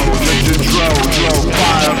 drone, let the drone,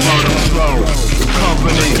 fire burn slow.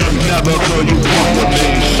 Company, never can you fuck with me.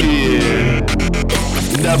 Shit.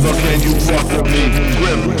 Never can you fuck with me.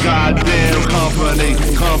 Grip, goddamn company.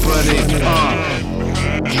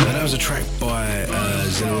 That was a track by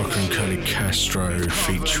Zilla Rocker and Curly Castro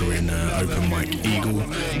featuring Open Mic Eagle.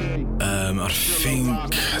 I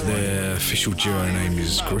think their official duo name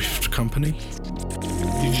is Grift Company.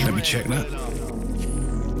 Let me check that.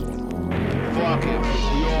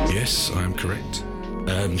 Yes, I am correct.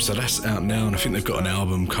 So that's out now, and I think they've got an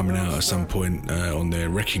album coming out at some point on their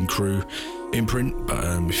Wrecking Crew imprint. But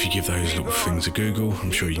if you give those little things a Google,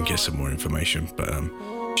 I'm sure you can get some more information. But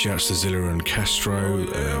shouts to Zilla and Castro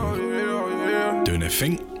doing their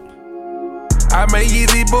thing. I make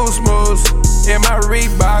easy boost moves in my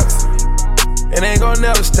Reeboks. It ain't gon'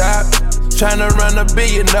 never stop. Tryna run $1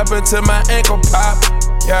 billion up until my ankle pop.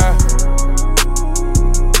 Yeah.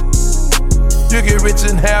 You get rich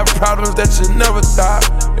and have problems that you never thought.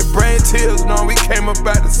 And brain tears, knowing we came up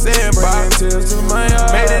out the sandbox. Made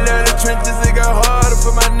it out of the trenches, it got harder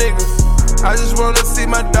for my niggas. I just wanna see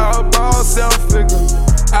my dog ball self-figure.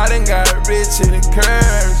 I done got rich and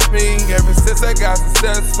encouraged me. Ever since I got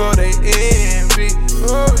successful, they envy.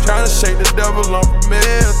 Tryna shake the devil on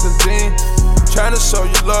promethazine. Tryna show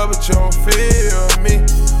you love, but you don't feel me.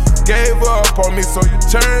 Gave up on me, so you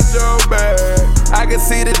turned your back. I can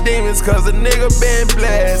see the demons, cause a nigga been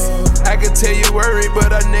blessed. I can tell you worried,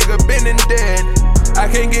 but a nigga been in debt. I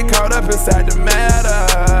can't get caught up inside the matter.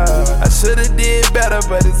 I should've did better,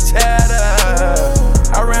 but it's chatter.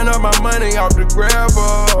 I ran up my money off the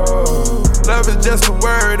gravel. Love is just a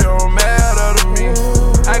word, it don't matter to me.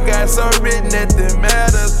 I got so written that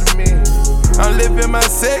matters to me. I'm living my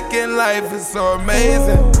second life, it's so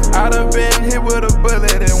amazing. I done been hit with a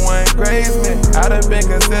bullet and one grazed me. I done been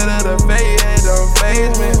considered a failure, it don't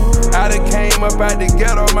faze me. I done came up out the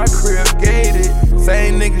ghetto, my crib gated.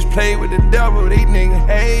 Same niggas play with the devil, these niggas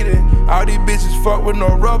hate it. All these bitches fuck with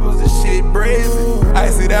no rubbers, this shit brazen.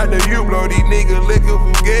 I sit out the U blow, these niggas looking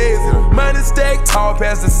for gazing. Money stacked tall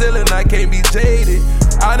past the ceiling, I can't be jaded.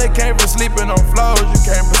 I done came from sleeping on floors, you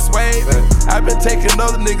can't persuade me. I been taking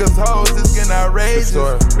other niggas' hoes, it's getting outrageous.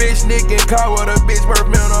 Rich nigga in car with a bitch worth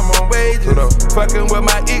minimum wages. Fucking with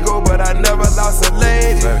my ego, but I never lost a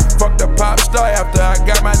lady. Fuck the pop star after I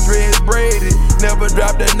got my dreads braided. Never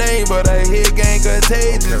dropped that name, but I hit gang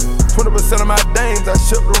contagious. 20% of my dames, I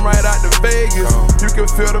shipped them right out to Vegas. You can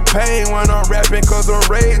feel the pain when I'm rapping cause I'm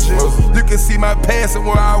raging. You can see my past and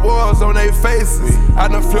where I was on their faces. I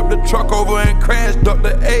done flipped the truck over and crashed up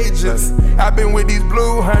the agents. I've been with these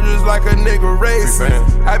blue hundreds like a nigga racing.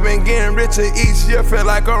 I've been getting richer each year, feel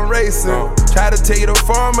like I'm racing. Try to tell you the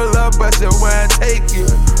formula, but you won't take it.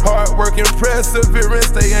 Hard work and perseverance,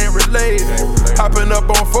 they ain't related. Hopping up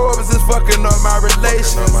on Forbes is fucking up my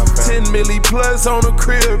relations. 10 milli plus on the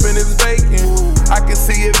crib and it's vacant. I can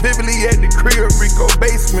see it vividly at the crib, Rico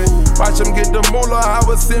basement. Watch them get the moolah, I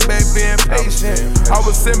was sitting back being patient. I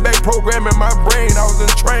was sitting back programming my brain, I was in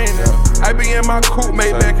training. I be in my coupe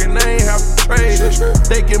made back and they ain't have to trade it.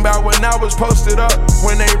 Thinking about when I was posted up,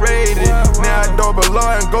 when they raided. Now I door below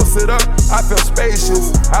and go sit up, I feel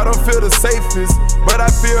spacious. I don't feel the safest, but I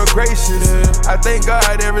feel gracious. I thank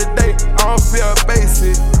God every day, I don't feel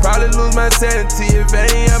basic. Probably lose my sanity if I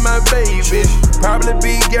ain't have my baby. Probably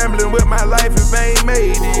be gambling with my life if I ain't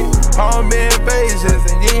made it. Home invasions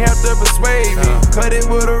and you ain't have to persuade me. Cut it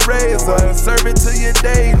with a razor and serve it to your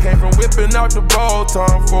day. Came from whipping out the ball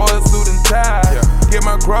time for a suit and tie. Get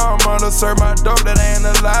my grandma to serve my dope that ain't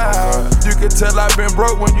alive. You can tell I've been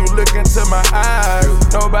broke when you look into my eyes.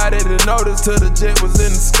 Nobody to notice till the jet was in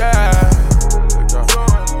the sky.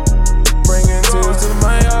 Bringing tears to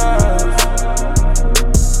my eyes.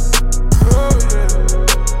 Oh yeah.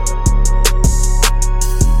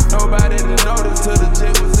 Nobody to notice till the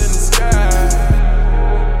jet was in the sky.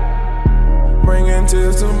 Bringing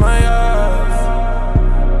tears to my eyes.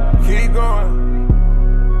 Keep going.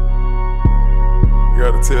 You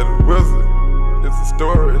gotta tell the wizard. It's a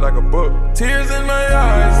story like a book. Tears in my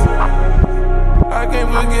eyes. I can't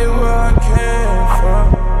forget where I came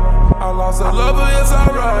from. I lost a lover, it's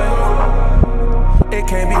alright. It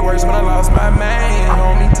can't be worse when I lost my man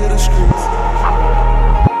on me to the streets.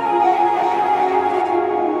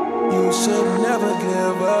 You should never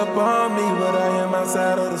give up on me, but I am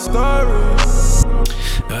outside of the story.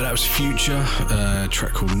 That was Future, a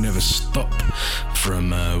track called Never Stop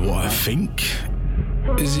from what I think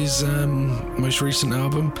is his most recent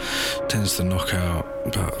album. Tends to knock out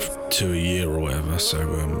about 2 a year or whatever, so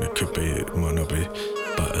it could be, it might not be.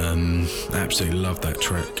 But I absolutely love that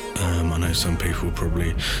track. I know some people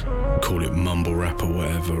probably call it mumble rap or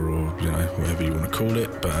whatever, or you know, whatever you want to call it,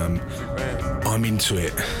 but I'm into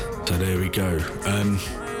it. So there we go.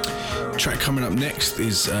 Track coming up next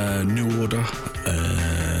is New Order.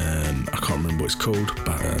 I can't remember what it's called,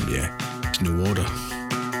 but yeah, it's New Order.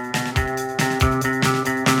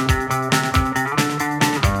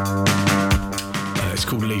 It's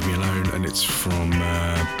called Leave Me Alone, and it's from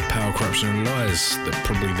Power, Corruption and Lies. They're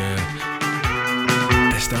probably their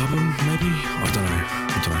best album, maybe? I don't know,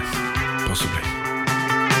 possibly.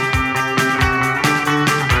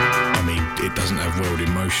 I mean, it doesn't have World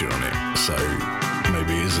in Motion on it, so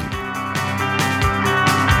maybe it isn't.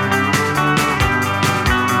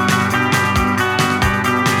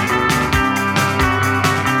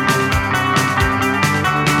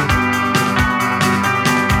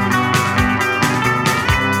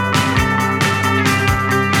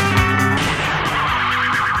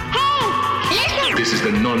 The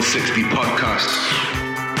none60 podcast.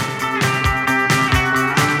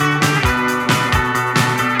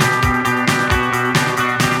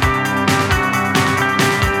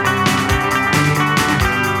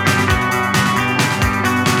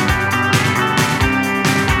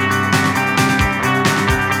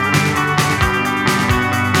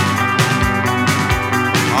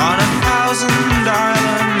 On 1,000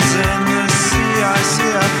 islands in the sea, I see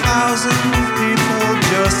 1,000 people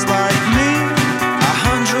just like me.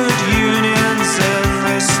 100 unions in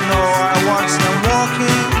the snow. I watch them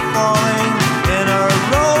walking, falling in a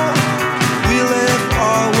row. We live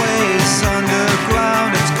always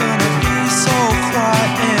underground. It's gonna be so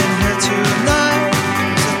quiet in here tonight.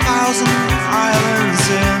 There's 1,000 islands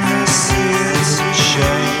in the sea. It's a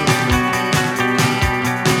shame.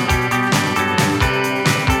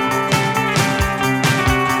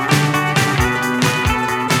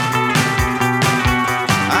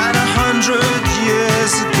 And 100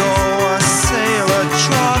 years ago, a sailor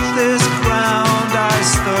trod this ground I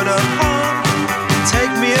stood upon.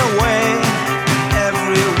 Take me away,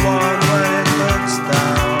 everyone, when it looks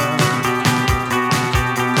down.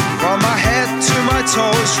 From my head to my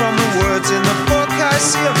toes, from the words in the book, I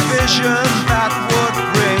see a vision that would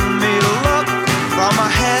bring me luck. From my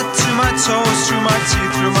head to my toes, through my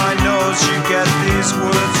teeth, through my nose, you get these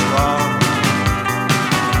words wrong.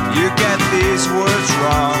 You get these words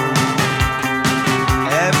wrong.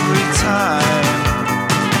 Every time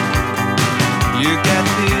you get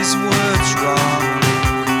these words wrong.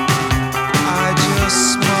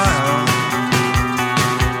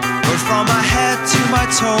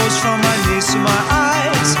 toes from my knees to my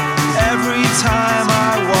eyes. Every time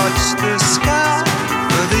I watch the sky,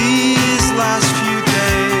 for these last few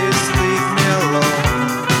days, leave me alone.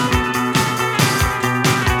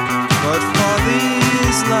 But for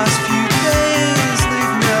these last few days,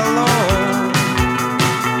 leave me alone.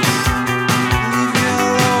 Leave me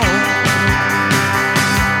alone.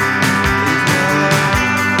 Leave me alone.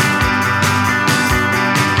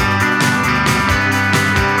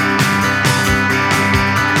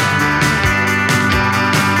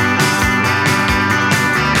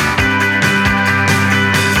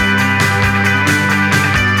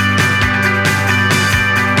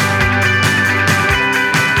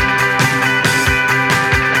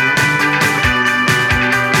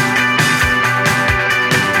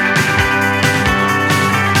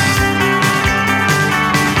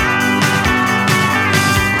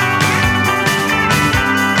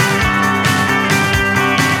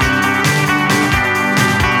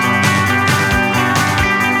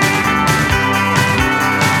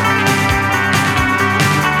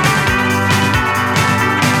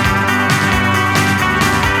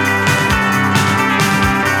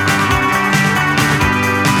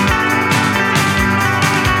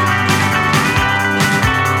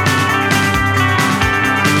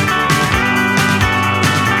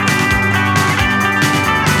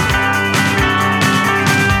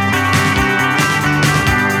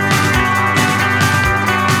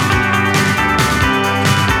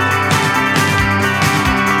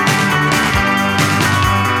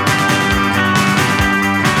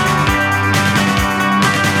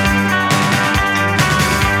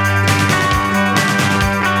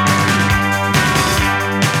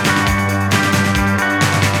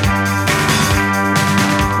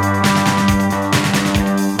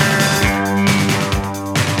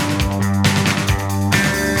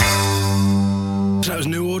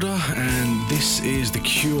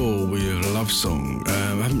 Lovesong.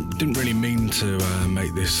 I didn't really mean to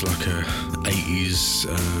make this like a 80s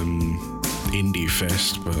indie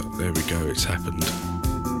fest, but there we go, it's happened.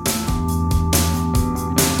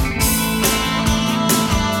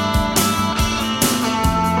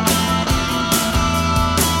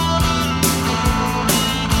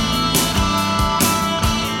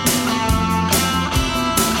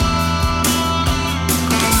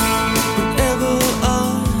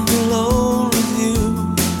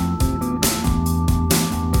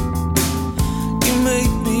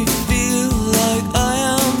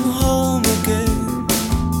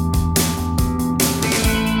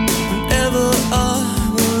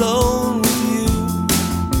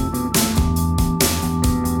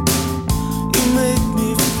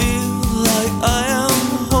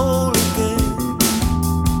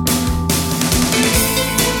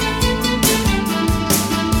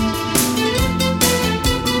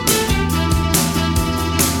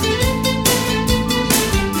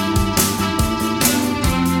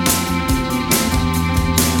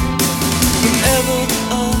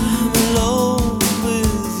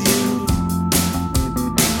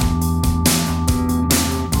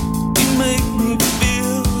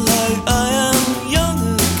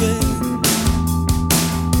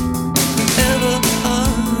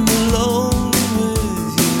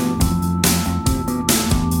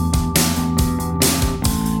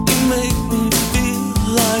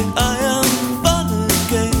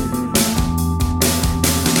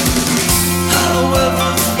 However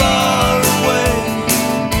far away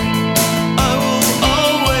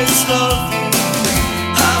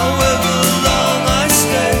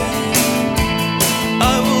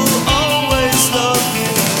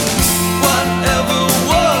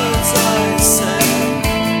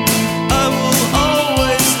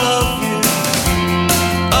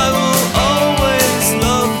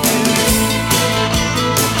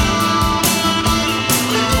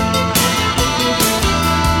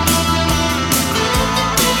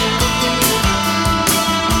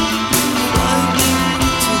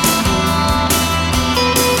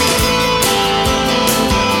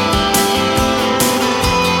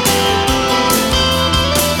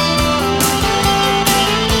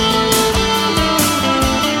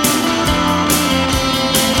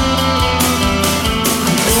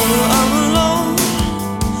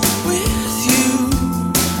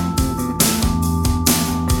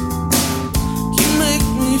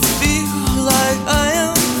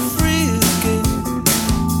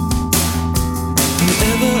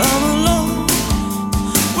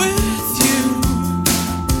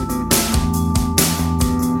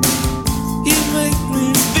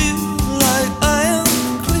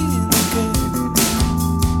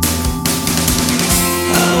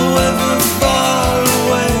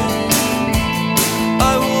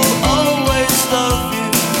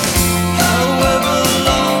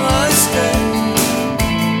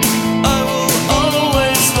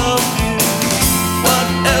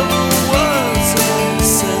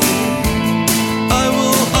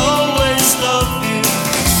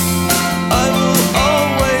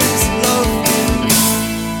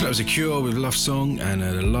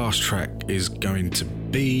is going to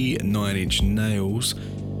be 9 Inch Nails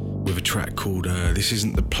with a track called This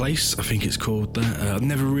Isn't the Place, I think it's called that. I've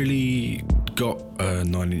never really got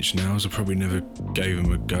 9 Inch Nails, I probably never gave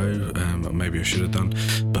them a go, maybe I should have done,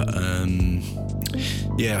 but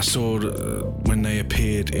yeah, I saw when they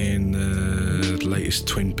appeared in the latest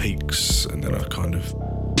Twin Peaks, and then I kind of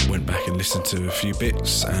went back and listened to a few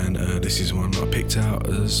bits, and this is one I picked out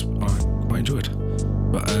as I quite enjoyed.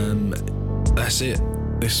 But that's it.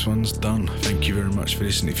 This one's done. Thank you very much for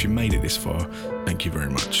listening. If you made it this far, thank you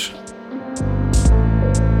very much.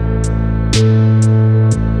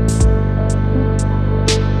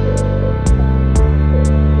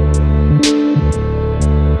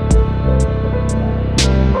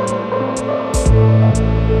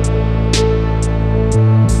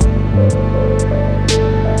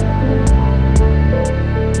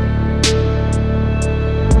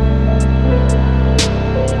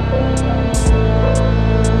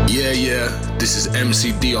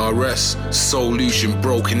 MCDRS, Solution,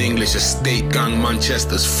 Broken English, Estate Gang,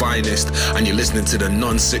 Manchester's finest, and you're listening to the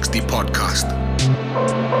none60 podcast.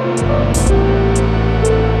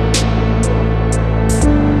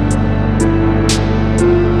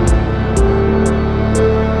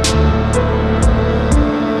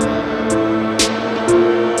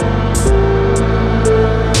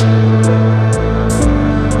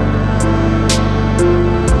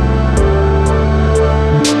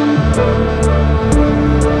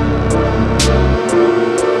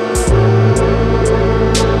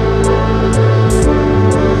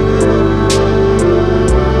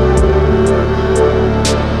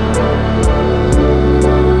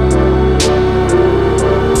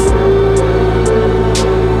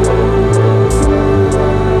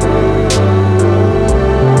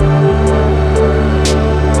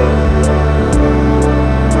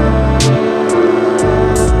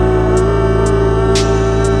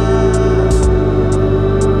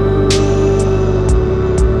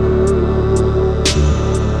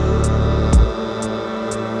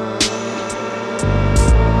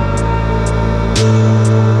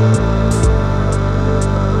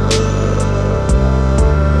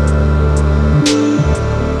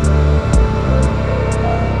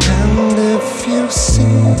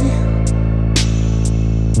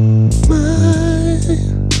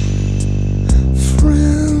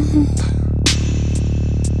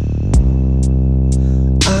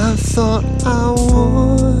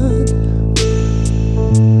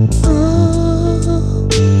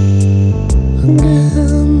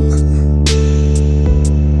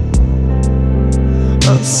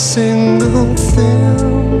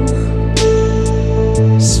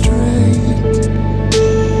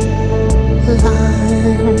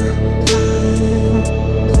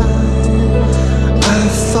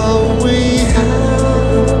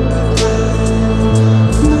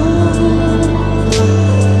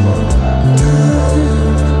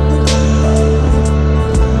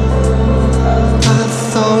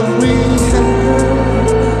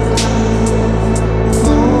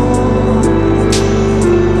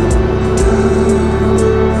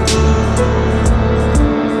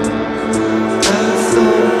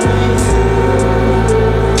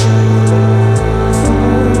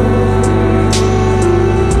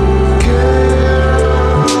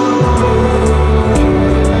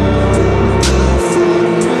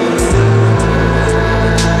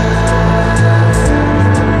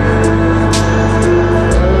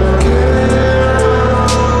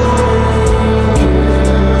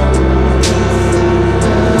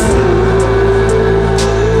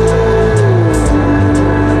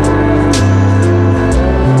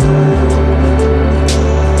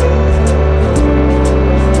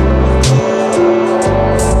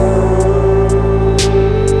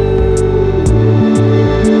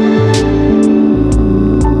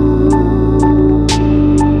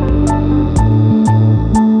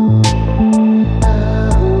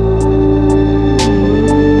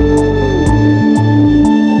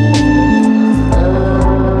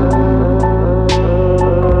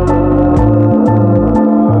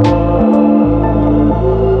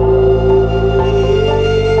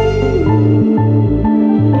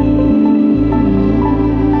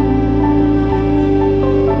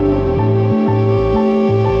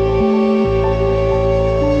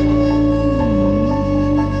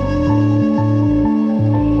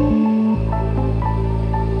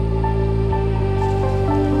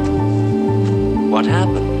 What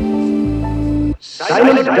happened?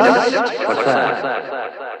 Silence. What's that?